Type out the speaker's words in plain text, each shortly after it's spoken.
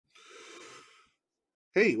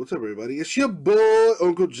Hey, what's up, everybody? It's your boy,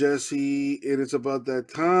 Uncle Jesse, and it's about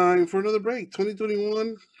that time for another break.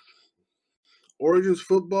 2021 Origins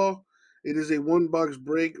Football. It is a one box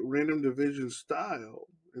break, random division style,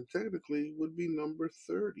 and technically would be number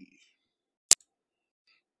 30.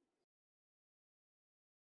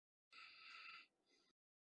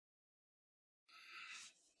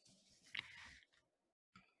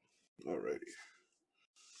 Alrighty,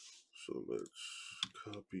 so let's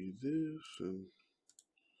copy this and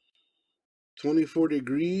 24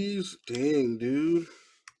 degrees. Dang, dude.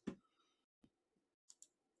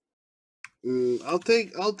 I'll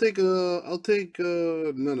take none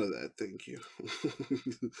of that, thank you.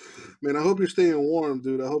 Man, I hope you're staying warm,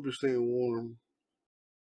 dude. I hope you're staying warm.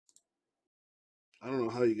 I don't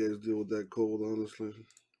know how you guys deal with that cold, honestly.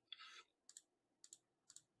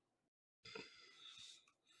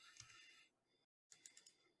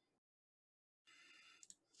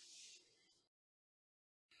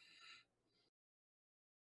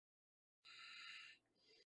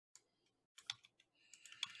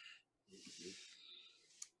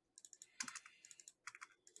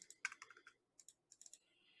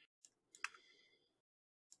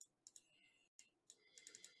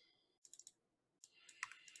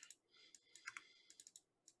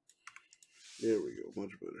 There we go,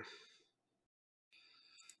 much better.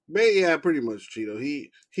 But yeah, pretty much Cheeto.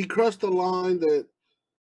 He crossed a line that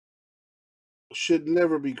should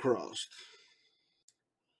never be crossed.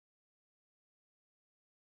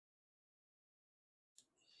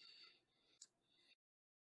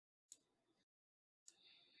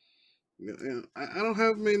 Yeah, I don't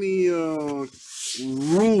have many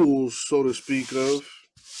rules, so to speak of,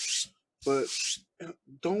 but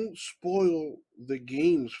don't spoil the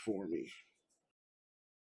games for me.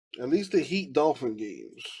 At least the Heat Dolphin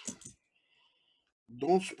games.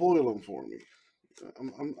 Don't spoil them for me.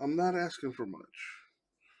 I'm not asking for much.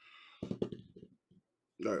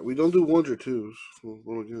 All right, we don't do ones or twos.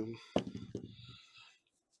 Roll again.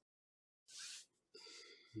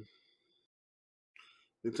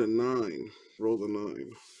 It's a 9. Roll the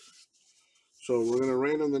 9. So we're gonna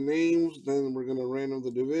random the names, then we're gonna random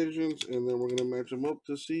the divisions, and then we're gonna match them up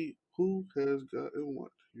to see who has gotten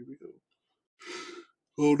what. Here we go.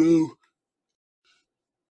 Oh no!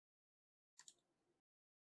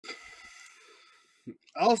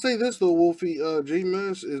 I'll say this though, Wolfie. J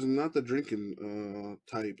Mass is not the drinking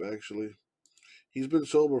type. Actually, he's been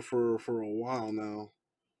sober for a while now.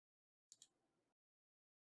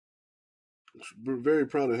 We're very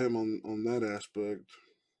proud of him on that aspect.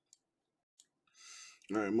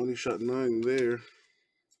 All right, money shot 9 there.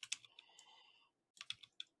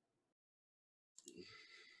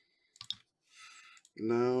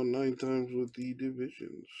 Now 9 times with the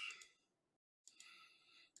divisions.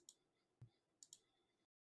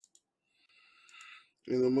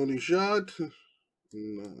 And the money shot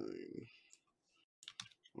 9.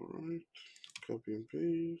 All right, copy and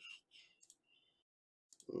paste.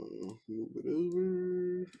 Move it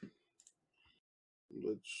over.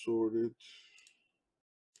 Let's sort it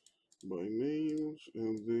by names,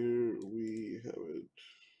 and there we have it.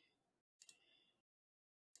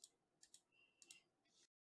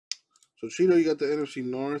 So Cheeto, you got the NFC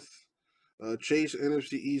North. Chase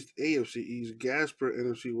NFC East, AFC East. Gasper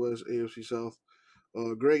NFC West, AFC South.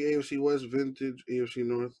 Greg AFC West, Vintage AFC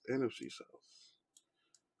North, NFC South.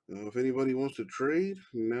 Now, if anybody wants to trade,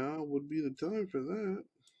 now would be the time for that.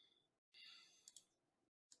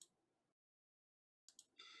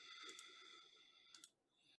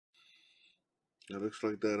 It looks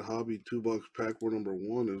like that hobby 2 box pack war number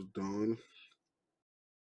 1 is done.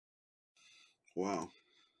 Wow,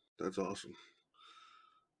 that's awesome.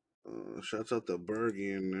 Shouts out to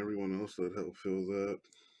Bergie and everyone else that helped fill that.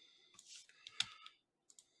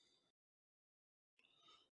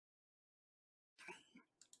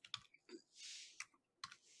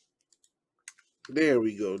 There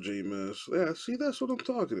we go, J Mass. Yeah, see, that's what I'm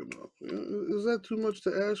talking about. Is that too much to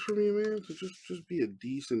ask from you, man? To just be a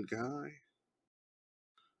decent guy?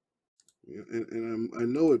 And I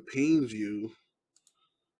know it pains you,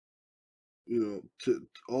 to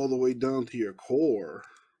all the way down to your core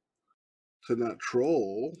to not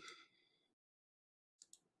troll,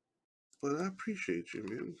 but I appreciate you,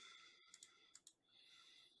 man.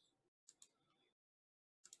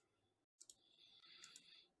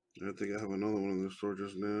 I think I have another one in the store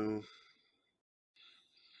just now.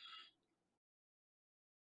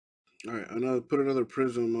 All right, put another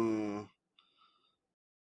Prism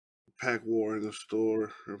pack war in the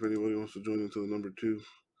store. If anybody wants to join into the number 2.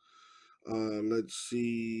 Let's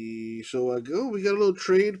see. So I go. We got a little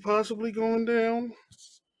trade possibly going down.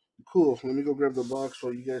 Cool. Let me go grab the box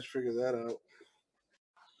while you guys figure that out.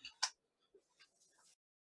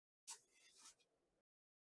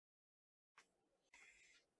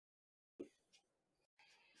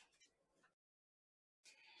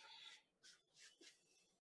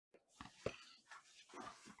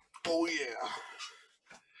 Oh, yeah.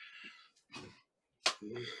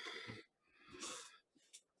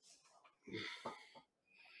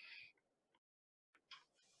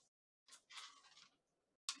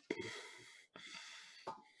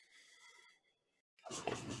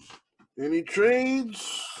 Any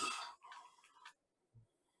trades?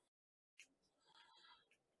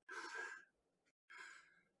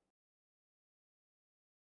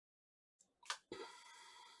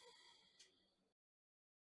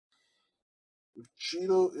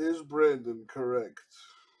 Cheeto is Brandon, correct.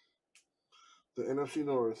 The NFC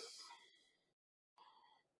North.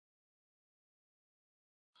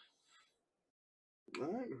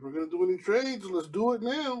 All right, if we're going to do any trades, let's do it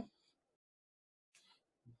now.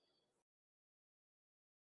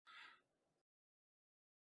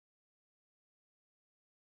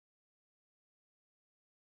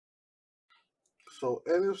 So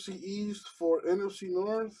NFC East for NFC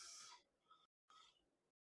North.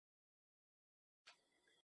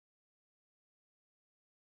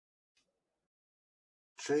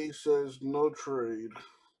 Chase says no trade.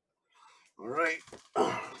 All right.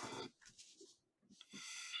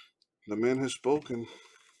 The man has spoken.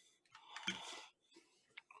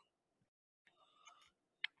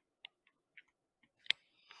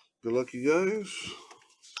 Good luck, you guys.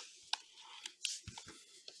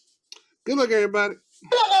 Good luck, everybody.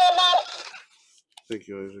 Thank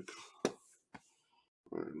you, Isaac.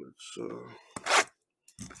 All right, let's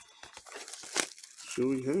see what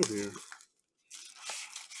we have here.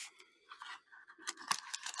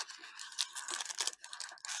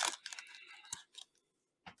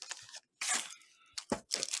 I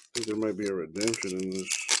think there might be a redemption in this.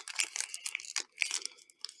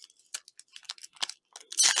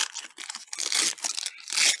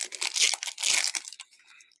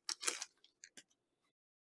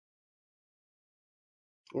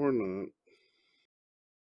 Or not.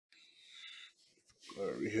 All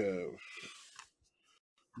right, we have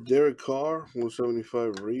Derek Carr,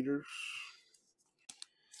 175 Raiders.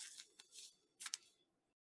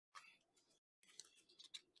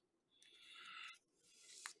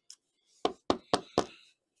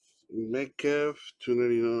 Metcalf,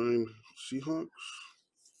 299 Seahawks.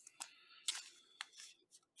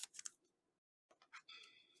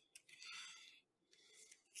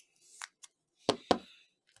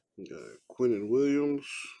 Got Quinnen Williams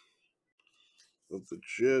of the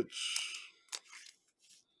Jets.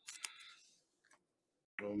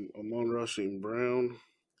 Amon-Ra St. Brown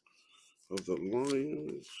of the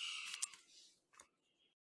Lions.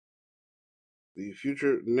 The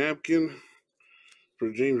future napkin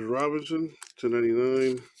for James Robinson,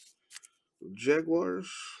 299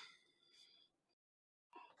 Jaguars.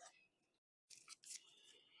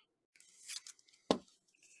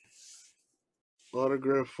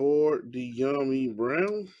 Autograph for De'Ami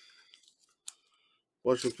Brown,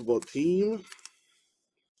 Washington Football Team.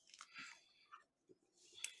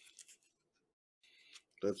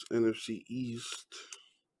 That's NFC East.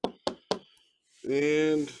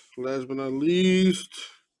 And last but not least,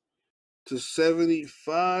 to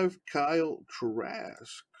 75, Kyle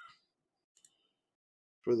Trask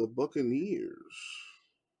for the Buccaneers,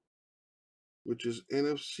 which is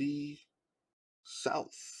NFC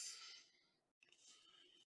South.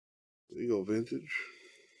 There you go, vintage.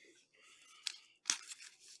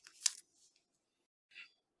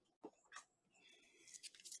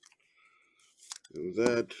 And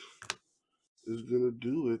that is going to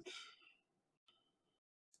do it.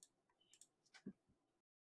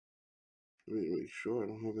 Let me make sure I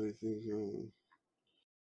don't have anything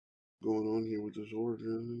going on here with this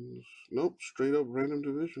origins. Nope, straight up random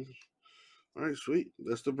divisions. All right, sweet.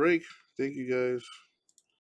 That's the break. Thank you, guys.